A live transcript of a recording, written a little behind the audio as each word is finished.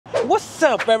What's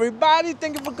up, everybody?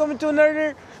 Thank you for coming to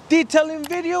another detailing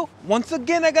video. Once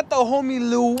again, I got the homie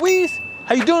Luis.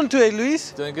 How you doing today,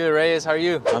 Luis? Doing good, Reyes. How are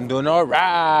you? I'm doing all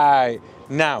right.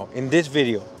 Now, in this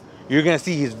video, you're gonna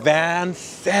see his van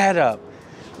setup.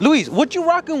 Luis, what you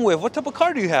rocking with? What type of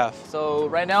car do you have? So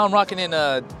right now I'm rocking in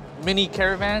a mini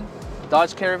Caravan,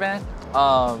 Dodge Caravan.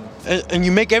 And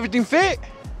you make everything fit?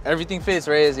 Everything fits,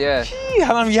 Reyes, yeah. Gee,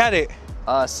 how long have you had it?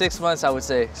 6 months, I would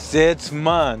say. 6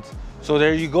 months. So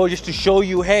there you go, just to show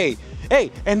you, hey,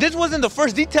 and this wasn't the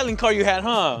first detailing car you had,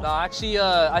 huh? No, actually,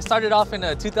 I started off in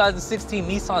a 2016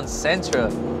 Nissan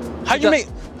Sentra. How'd you make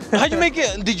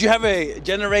it? Did you have a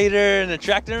generator and a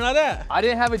tractor and all that? I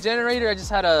didn't have a generator, I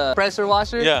just had a pressure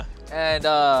washer. Yeah. And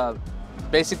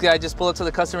basically I just pull up to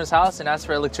the customer's house and ask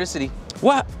for electricity.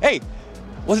 What? Hey,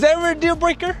 was that ever a deal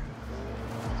breaker?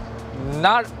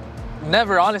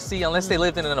 Never, honestly, unless they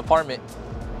lived in an apartment.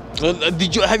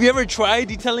 Have you ever tried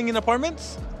detailing in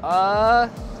apartments? Oh,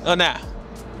 nah.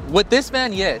 With this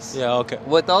van, yes. Yeah, okay.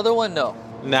 With the other one, no.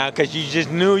 Nah, because you just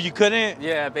knew you couldn't?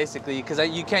 Yeah, basically, because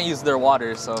you can't use their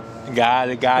water, so. Got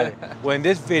it. Well, in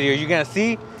this video, you're going to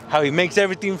see how he makes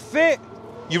everything fit.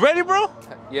 You ready, bro?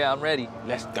 Yeah, I'm ready.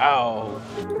 Let's go.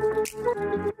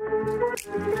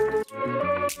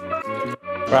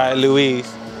 Right, Luis.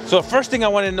 So the first thing I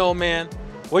want to know, man,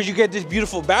 where'd you get this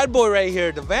beautiful bad boy right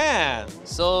here, the van?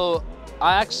 So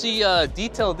I actually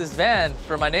detailed this van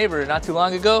for my neighbor not too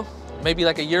long ago, maybe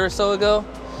like a year or so ago.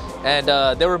 And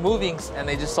they were moving and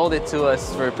they just sold it to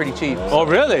us for pretty cheap. Oh,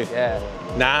 really? Yeah.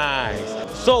 Nice.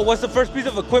 So what's the first piece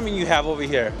of equipment you have over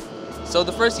here? So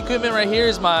the first equipment right here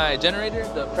is my generator,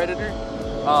 the Predator.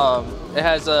 It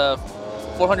has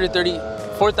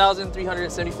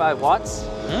 4,375 watts.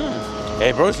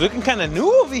 Hey, bro, it's looking kind of new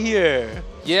over here.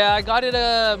 Yeah, I got it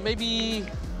maybe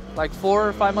like 4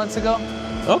 or 5 months ago.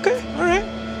 Okay, all right.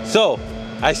 So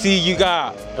I see you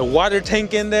got a water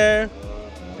tank in there,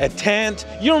 a tent.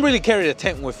 You don't really carry the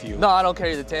tent with you. No, I don't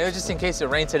carry the tent. It was just in case it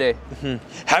rained today.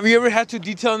 Have you ever had to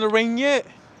detail in the rain yet?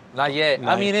 Not yet.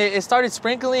 I mean, it started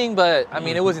sprinkling, but I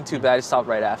mean, it wasn't too bad. It stopped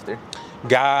right after.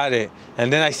 Got it.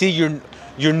 And then I see your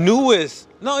newest.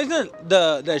 No, isn't it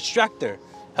the Extractor?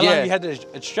 How long have you had the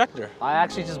Extractor? I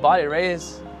actually just bought it,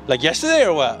 Reyes. Like yesterday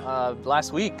or what?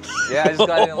 Last week. Yeah, I just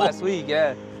got it in last week,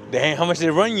 yeah. Dang, how much did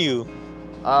it run you?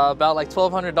 About like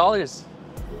 $1,200.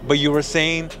 But you were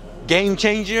saying game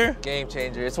changer? Game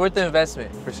changer. It's worth the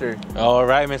investment, for sure. All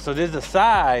right, man. So this is the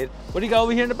side. What do you got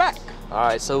over here in the back? All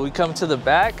right, so we come to the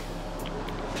back.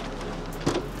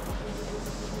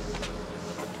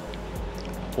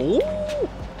 Ooh.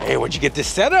 Hey, where'd you get this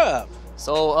set up?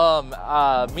 So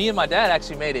me and my dad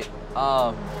actually made it.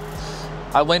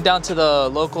 I went down to the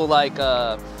local, like,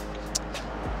 I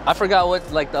forgot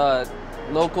what, like the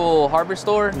local hardware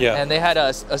store. Yeah. And they had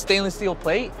a stainless steel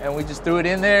plate and we just threw it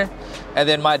in there. And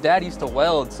then my dad used to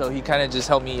weld, so he kind of just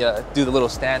helped me do the little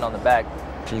stand on the back.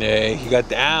 Yeah, he got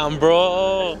down,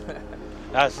 bro.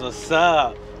 That's what's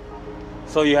up.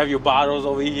 So you have your bottles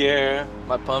over here.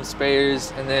 My pump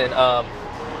sprayers, and then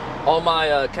all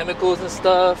my chemicals and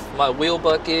stuff, my wheel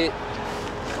bucket,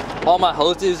 all my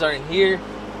hoses are in here,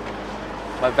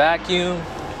 my vacuum,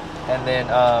 and then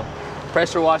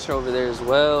pressure washer over there as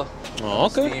well. Oh,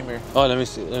 okay. Steamer. Oh, let me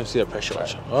see that pressure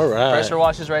washer. All right. Pressure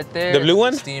washer's right there. The blue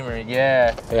one? Steamer,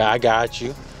 yeah. Yeah, I got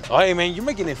you. Oh, hey, man, you're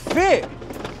making it fit.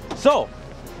 So,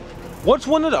 what's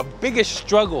one of the biggest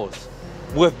struggles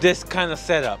with this kind of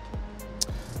setup?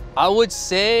 I would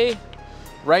say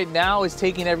right now is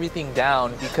taking everything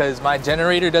down because my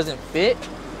generator doesn't fit,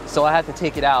 so I have to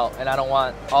take it out, and I don't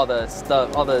want all the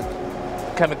stuff, all the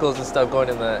chemicals and stuff going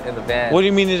in the van. What do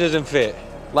you mean it doesn't fit?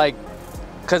 Like,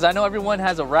 because I know everyone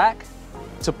has a rack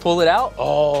to pull it out.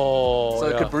 Oh, so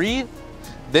it could breathe.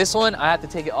 This one, I have to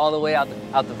take it all the way out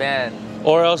the van.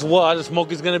 Or else what? The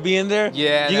smoke is gonna be in there?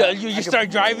 Yeah. You start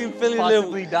driving feeling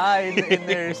possibly die in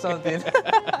there or something.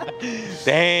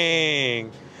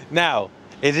 Dang. Now,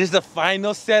 is this the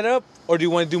final setup, or do you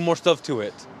want to do more stuff to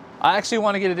it? I actually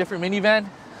want to get a different minivan.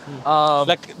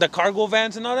 Like the cargo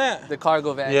vans and all that? The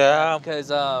cargo van. Yeah.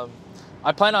 Because I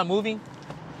plan on moving,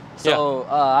 so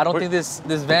I don't think this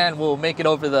van will make it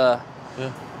over the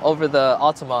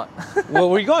Altamont. Well,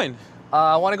 where are you going?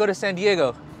 I want to go to San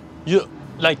Diego. You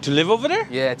like to live over there?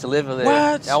 Yeah, to live over there.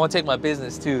 What? I want to take my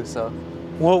business too. So.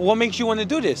 Well, what makes you want to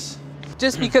do this?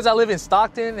 Just because I live in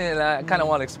Stockton and I kind of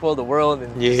want to explore the world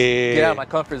and just get out of my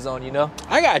comfort zone, you know?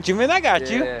 I got you, man. I got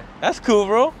you. That's cool,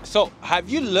 bro. So, have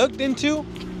you looked into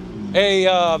a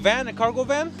cargo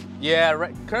van? Yeah,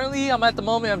 right. Currently,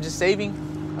 I'm just saving.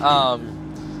 How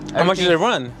much does it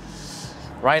run?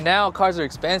 Right now, cars are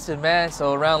expensive, man.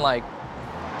 So around like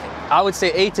I would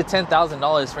say $8,000 to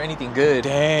 $10,000 for anything good.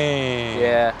 Dang.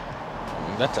 Yeah.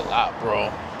 That's a lot, bro.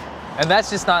 And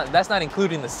that's not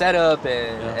including the setup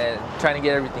and trying to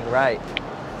get everything right.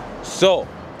 So,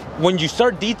 when you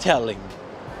start detailing,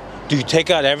 do you take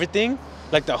out everything?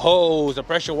 Like the hose, the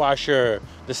pressure washer,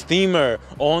 the steamer,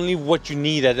 only what you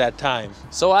need at that time?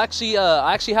 So I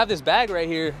actually have this bag right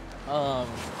here.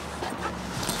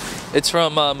 It's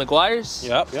from McGuire's.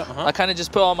 Yep. I kind of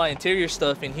just put all my interior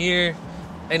stuff in here.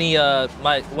 Any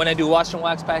when I do wash and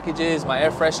wax packages, my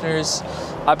air fresheners,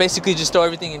 I basically just throw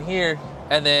everything in here.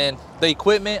 And then the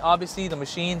equipment, obviously the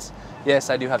machines, yes,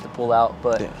 I do have to pull out,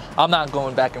 but I'm not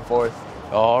going back and forth.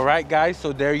 All right, guys,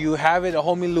 so there you have it. The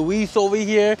homie Luis over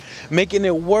here making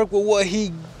it work with what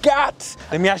he got.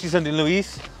 Let me ask you something,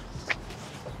 Luis.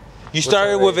 You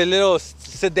started with a little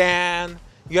sedan.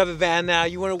 You have a van now.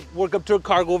 You want to work up to a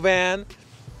cargo van.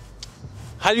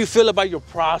 How do you feel about your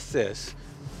process?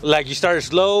 Like you started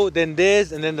slow, then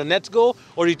this, and then the next goal?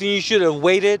 Or do you think you should have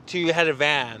waited till you had a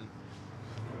van?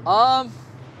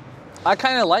 I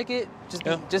kind of like it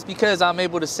just because I'm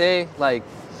able to say, like,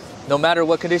 no matter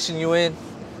what condition you're in,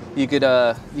 you could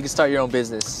start your own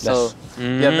business. So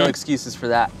you have no excuses for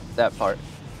that part.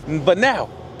 But now,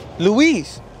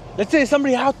 Luis, let's say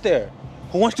somebody out there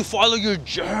who wants to follow your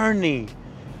journey.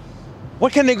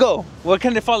 Where can they go? Where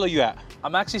can they follow you at?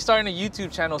 I'm actually starting a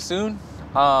YouTube channel soon.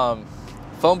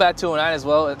 FoamBath209 as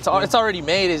well. It's already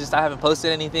made. It's just I haven't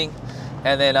posted anything.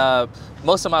 And then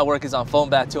most of my work is on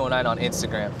FoamBath209 on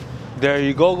Instagram. There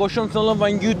you go. Go show them some love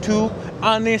on YouTube,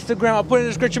 on Instagram. I'll put it in the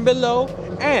description below.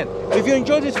 And if you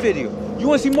enjoyed this video, you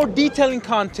want to see more detailing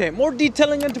content, more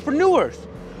detailing entrepreneurs,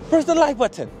 press the like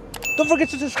button. Don't forget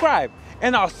to subscribe.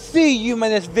 And I'll see you in my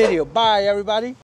next video. Bye, everybody.